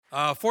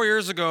4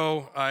 years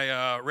ago,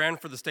 I ran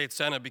for the state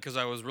senate because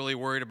I was really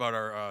worried about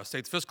our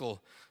state's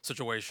fiscal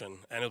situation.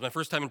 And it was my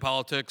first time in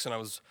politics, and I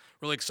was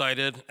really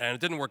excited. And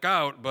it didn't work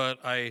out, but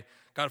I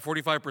got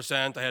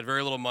 45%. I had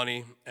very little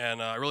money,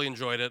 and I really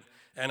enjoyed it.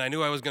 And I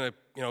knew I was going to,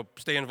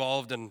 stay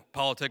involved in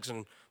politics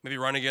and maybe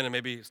run again and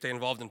maybe stay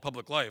involved in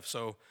public life.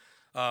 So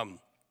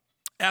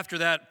after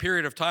that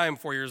period of time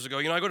 4 years ago,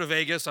 I go to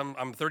Vegas.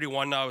 I'm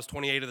 31 now. I was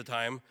 28 at the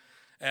time.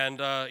 And,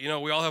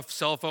 we all have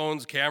cell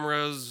phones,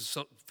 cameras,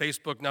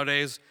 Facebook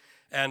nowadays.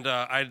 And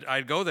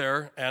I'd go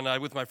there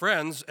and with my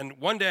friends. And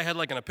one day I had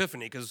like an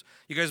epiphany, because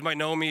you guys might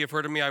know me, you've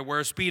heard of me. I wear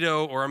a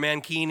Speedo or a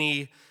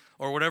mankini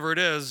or whatever it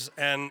is.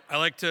 And I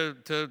like to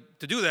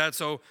do that.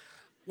 So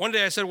one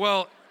day I said,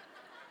 well,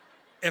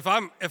 if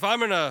I'm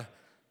going to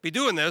be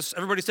doing this,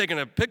 everybody's taking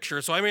a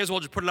picture, so I may as well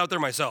just put it out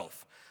there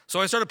myself. So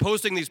I started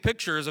posting these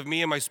pictures of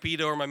me in my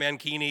Speedo or my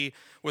mankini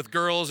with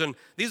girls, and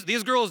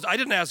these girls, I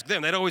didn't ask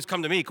them. They'd always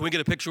come to me, can we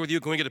get a picture with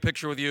you? Can we get a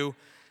picture with you?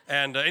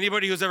 And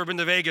anybody who's ever been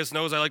to Vegas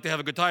knows I like to have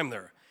a good time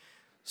there.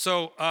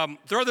 So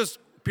throughout this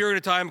period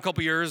of time, a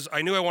couple years,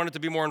 I knew I wanted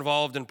to be more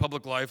involved in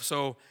public life,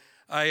 so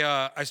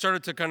I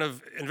started to kind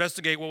of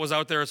investigate what was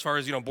out there as far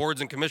as, boards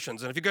and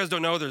commissions. And if you guys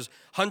don't know, there's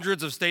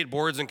hundreds of state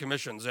boards and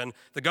commissions, and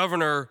the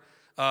governor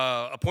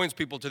appoints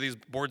people to these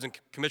boards and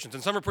commissions.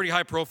 And some are pretty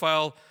high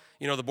profile,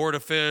 the Board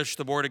of Fish,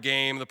 the Board of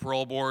Game, the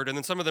Parole Board, and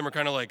then some of them are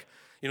kind of like,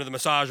 the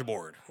Massage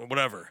Board, or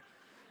whatever.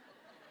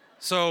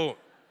 So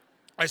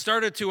I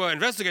started to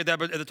investigate that,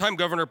 but at the time,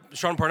 Governor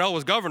Sean Parnell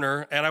was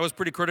governor, and I was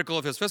pretty critical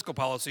of his fiscal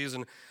policies,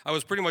 and I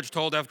was pretty much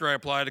told after I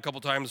applied a couple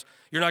times,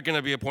 you're not going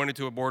to be appointed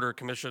to a board or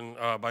commission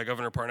by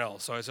Governor Parnell.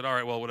 So I said, all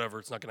right, well, whatever,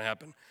 it's not going to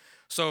happen.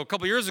 So a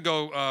couple years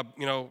ago,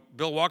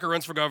 Bill Walker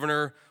runs for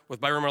governor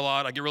with Byron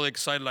Merlot. I get really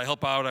excited. I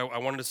help out. I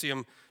wanted to see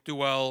him do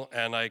well,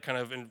 and I kind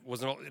of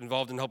was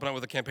involved in helping out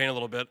with the campaign a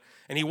little bit.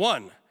 And he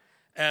won.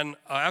 And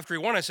after he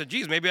won, I said,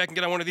 geez, maybe I can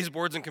get on one of these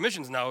boards and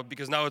commissions now,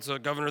 because now it's a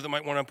governor that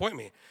might want to appoint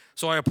me.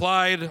 So I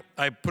applied.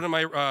 I put in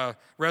my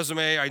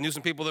resume. I knew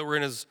some people that were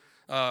in his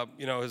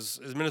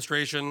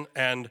administration.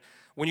 And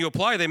when you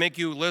apply, they make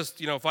you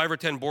list, 5 or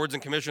 10 boards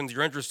and commissions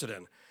you're interested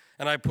in.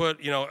 And I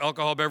put,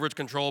 Alcohol Beverage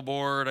Control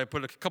Board. I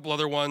put a couple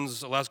other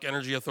ones, Alaska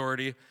Energy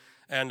Authority,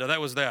 and that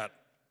was that.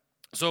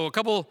 So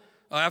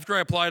after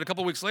I applied, a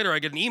couple weeks later, I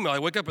get an email. I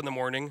wake up in the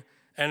morning,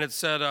 and it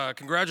said,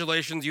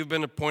 congratulations, you've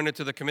been appointed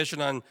to the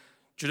Commission on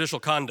Judicial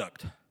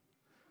Conduct.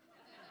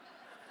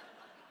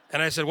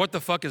 And I said, what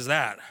the fuck is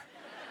that?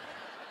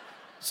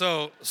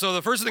 So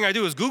the first thing I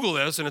do is Google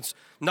this, and it's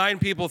 9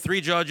 people, 3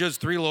 judges,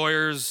 3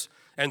 lawyers,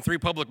 and 3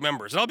 public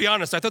members. And I'll be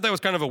honest, I thought that was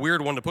kind of a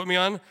weird one to put me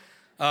on.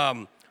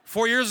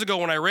 4 years ago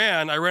when I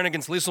ran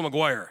against Liesl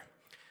McGuire.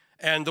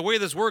 And the way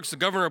this works, the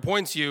governor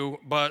appoints you,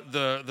 but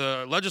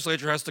the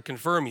legislature has to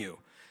confirm you.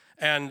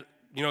 And,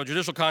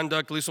 judicial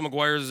conduct, Liesl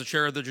McGuire is the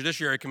chair of the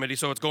Judiciary Committee,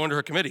 so it's going to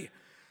her committee.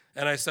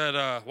 And I said,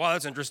 wow,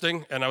 that's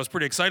interesting, and I was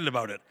pretty excited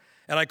about it.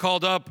 And I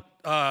called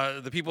up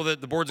the people, the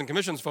boards and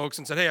commissions folks,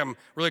 and said, hey, I'm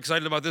really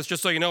excited about this.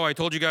 Just so you know, I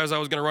told you guys I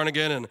was going to run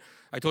again, and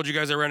I told you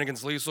guys I ran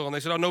against Liesl. And they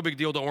said, oh, no big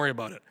deal, don't worry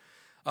about it.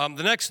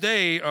 The next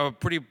day, a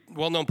pretty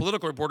well-known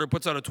political reporter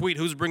puts out a tweet,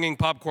 who's bringing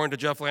popcorn to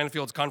Jeff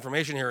Landfield's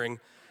confirmation hearing,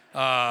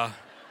 before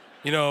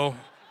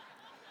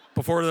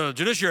the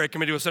Judiciary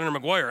Committee with Senator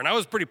McGuire, and I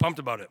was pretty pumped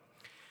about it.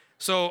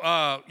 So,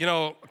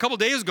 a couple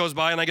days goes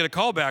by, and I get a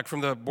call back from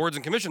the boards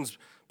and commissions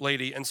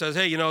lady and says,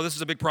 hey, this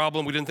is a big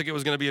problem. We didn't think it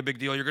was going to be a big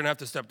deal. You're going to have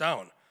to step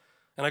down.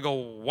 And I go,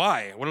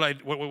 why?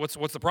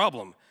 What's the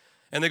problem?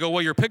 And they go,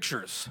 well, your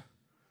pictures.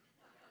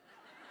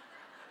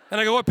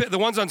 And I go, what? The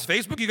ones on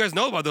Facebook? You guys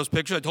know about those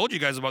pictures. I told you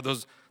guys about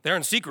those. They're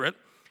in secret.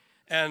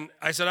 And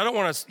I said, I don't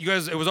want to, you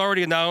guys, it was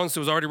already announced. It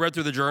was already read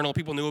through the journal.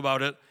 People knew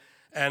about it.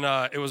 And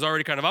it was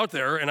already kind of out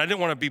there. And I didn't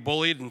want to be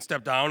bullied and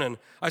step down. And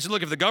I said,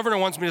 look, if the governor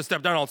wants me to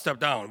step down, I'll step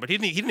down. But he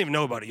didn't even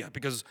know about it yet,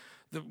 because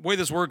the way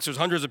this works, there's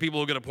hundreds of people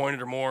who get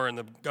appointed or more, and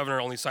the governor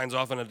only signs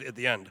off on it at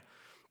the end.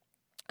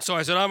 So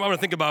I said, I'm going to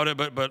think about it,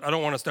 but I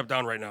don't want to step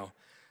down right now.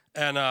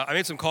 And I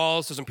made some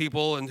calls to some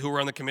people who were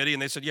on the committee,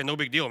 and they said, yeah, no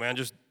big deal, man.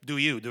 Just do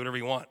whatever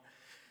you want.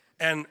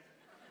 And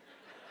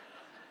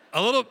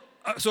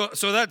so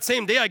that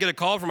same day, I get a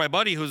call from my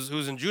buddy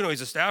who's in Juneau.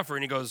 He's a staffer,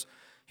 and he goes,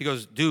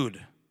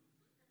 dude,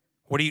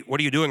 what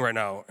are you doing right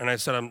now? And I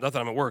said,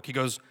 nothing, I'm at work. He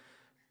goes,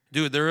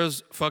 dude, there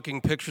is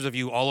fucking pictures of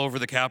you all over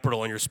the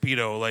Capitol in your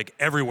Speedo, like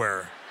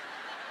everywhere.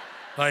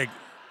 Like,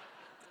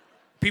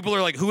 people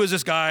are like, who is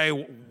this guy?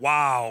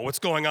 Wow, what's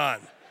going on?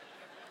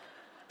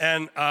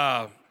 And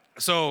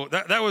so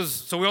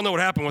we all know what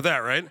happened with that,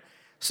 right?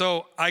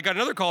 So I got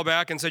another call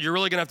back and said, you're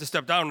really gonna have to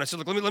step down. And I said,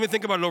 look, let me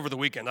think about it over the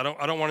weekend. I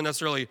don't want to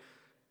necessarily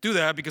do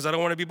that because I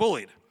don't want to be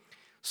bullied.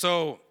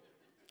 So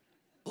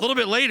a little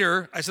bit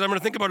later, I said, I'm going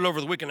to think about it over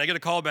the weekend. I get a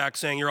call back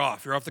saying, you're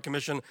off the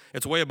commission.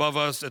 It's way above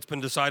us. It's been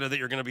decided that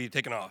you're going to be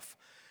taken off.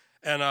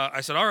 And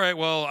I said, all right,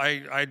 well,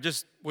 I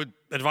just would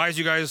advise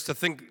you guys to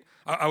think,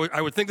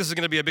 I would think this is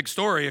going to be a big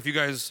story if you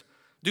guys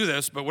do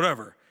this, but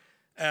whatever.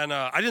 And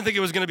I didn't think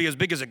it was going to be as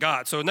big as it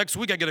got. So next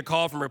week I get a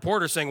call from a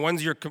reporter saying,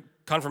 when's your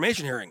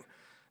confirmation hearing?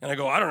 And I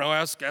go, I don't know,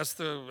 ask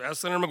Senator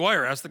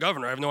McGuire, ask the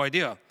governor, I have no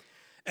idea.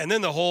 And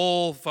then the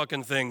whole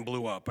fucking thing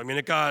blew up. I mean,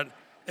 it got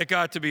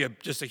to be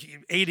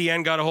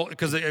ADN got a whole,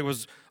 because it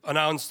was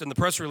announced in the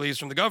press release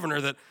from the governor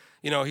that,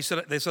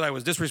 they said I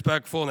was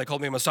disrespectful, and they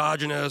called me a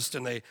misogynist,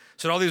 and they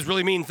said all these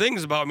really mean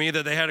things about me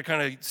that they had to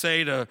kind of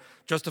say to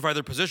justify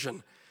their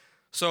position.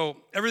 So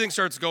everything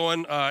starts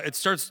going, it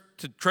starts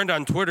to trend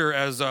on Twitter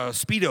as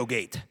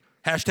Speedogate,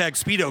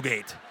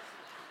 #Speedogate.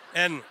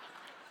 And,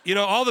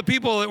 all the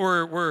people that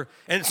were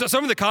and so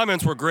some of the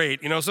comments were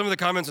great. Some of the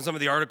comments in some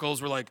of the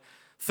articles were like,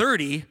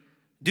 30,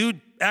 dude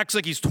acts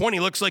like he's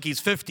 20, looks like he's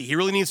 50. He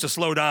really needs to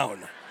slow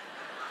down.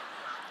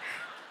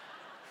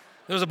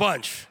 There's a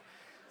bunch.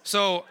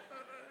 So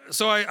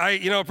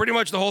I pretty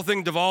much the whole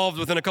thing devolved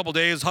within a couple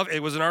days.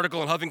 It was an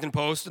article in Huffington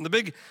Post, and the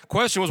big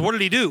question was, what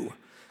did he do?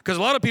 Because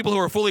a lot of people who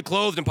are fully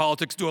clothed in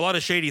politics do a lot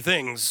of shady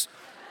things.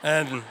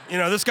 And,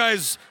 this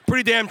guy's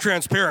pretty damn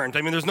transparent.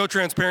 I mean, there's no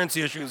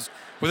transparency issues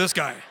with this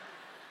guy.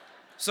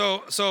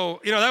 So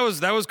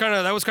that was kind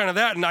of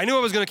that. And I knew I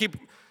was going to keep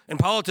in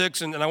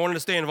politics, and I wanted to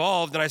stay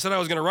involved, and I said I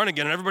was going to run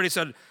again, and everybody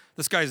said,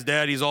 this guy's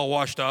dead, he's all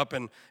washed up.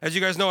 And as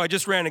you guys know, I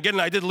just ran again,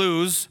 and I did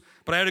lose,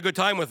 but I had a good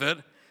time with it.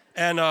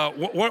 And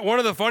one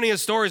of the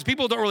funniest stories,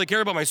 people don't really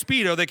care about my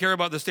Speedo, they care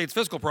about the state's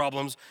fiscal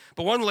problems.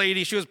 But one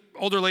lady, she was an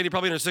older lady,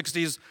 probably in her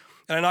 60s,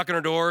 and I knock on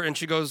her door, and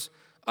she goes,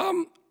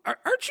 aren't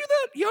you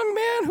that young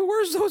man who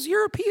wears those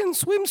European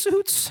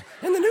swimsuits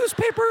in the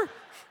newspaper?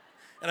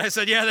 And I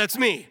said, yeah, that's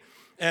me.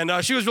 And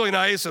she was really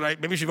nice, and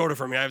maybe she voted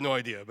for me, I have no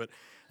idea. But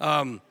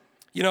I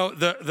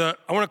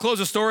want to close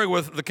the story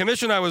with the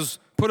commission I was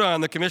put on,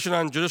 the Commission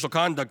on Judicial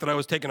Conduct that I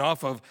was taken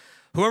off of.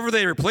 Whoever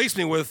they replaced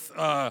me with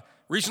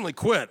recently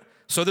quit.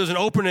 So there's an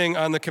opening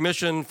on the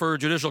Commission for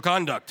Judicial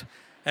Conduct.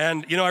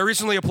 And, I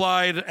recently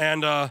applied,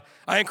 and I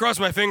ain't crossed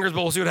my fingers,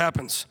 but we'll see what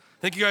happens.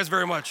 Thank you guys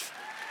very much.